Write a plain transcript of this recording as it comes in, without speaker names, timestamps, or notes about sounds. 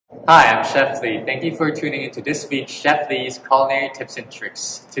Hi, I'm Chef Lee. Thank you for tuning into this week's Chef Lee's Culinary Tips and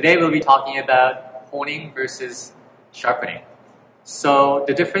Tricks. Today we'll be talking about honing versus sharpening. So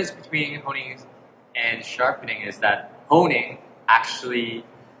the difference between honing and sharpening is that honing actually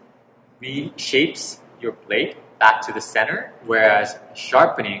reshapes your blade back to the center, whereas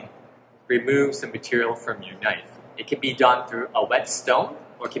sharpening removes the material from your knife. It can be done through a whetstone,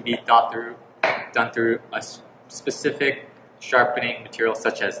 or it can be done through a specific sharpening material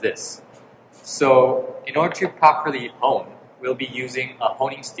such as this. So in order to properly hone, we'll be using a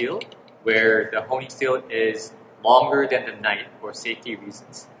honing steel where the honing steel is longer than the knife for safety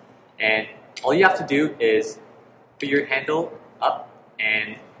reasons. And all you have to do is put your handle up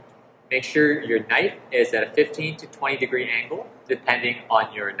and make sure your knife is at a 15 to 20 degree angle depending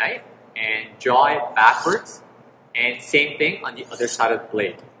on your knife, and draw it backwards, and same thing on the other side of the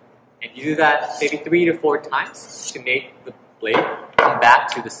blade. And you do that maybe 3 to 4 times to make the blade come back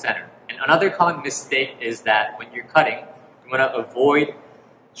to the center. And another common mistake is that when you're cutting, you want to avoid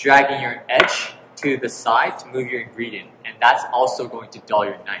dragging your edge to the side to move your ingredient, and that's also going to dull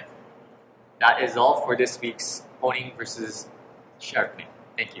your knife. That is all for this week's honing versus sharpening.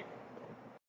 Thank you.